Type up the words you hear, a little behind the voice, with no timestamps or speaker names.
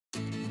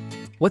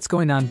What's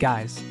going on,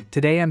 guys?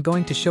 Today I'm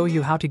going to show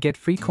you how to get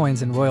free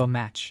coins in Royal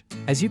Match.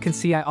 As you can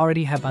see, I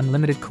already have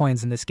unlimited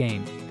coins in this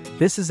game.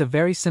 This is a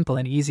very simple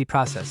and easy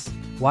process.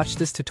 Watch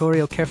this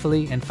tutorial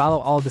carefully and follow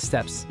all the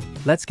steps.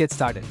 Let's get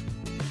started.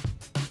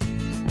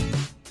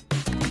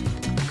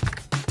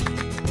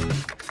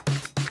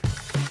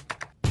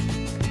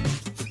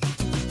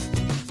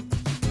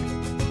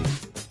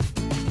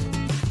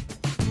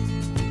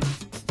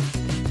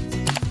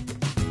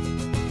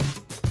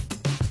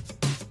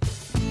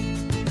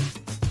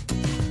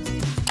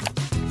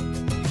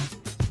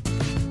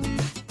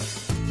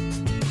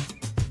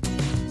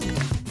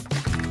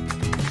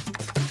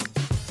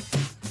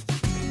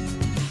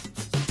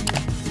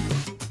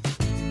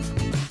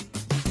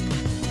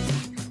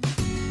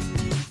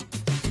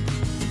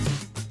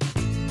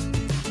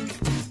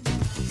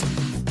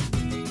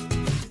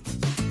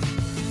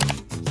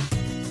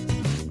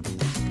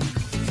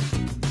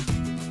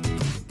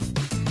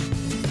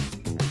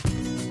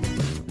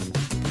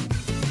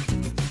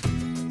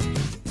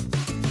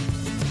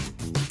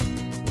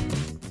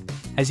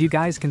 As you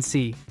guys can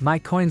see, my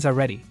coins are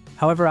ready.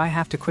 However, I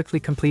have to quickly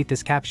complete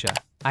this CAPTCHA.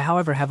 I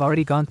however have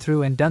already gone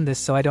through and done this,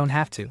 so I don't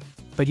have to.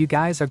 But you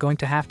guys are going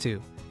to have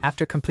to.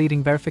 After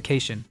completing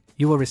verification,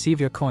 you will receive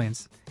your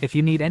coins. If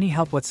you need any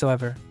help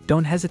whatsoever,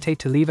 don't hesitate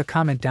to leave a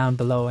comment down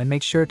below and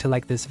make sure to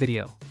like this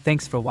video.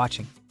 Thanks for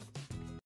watching.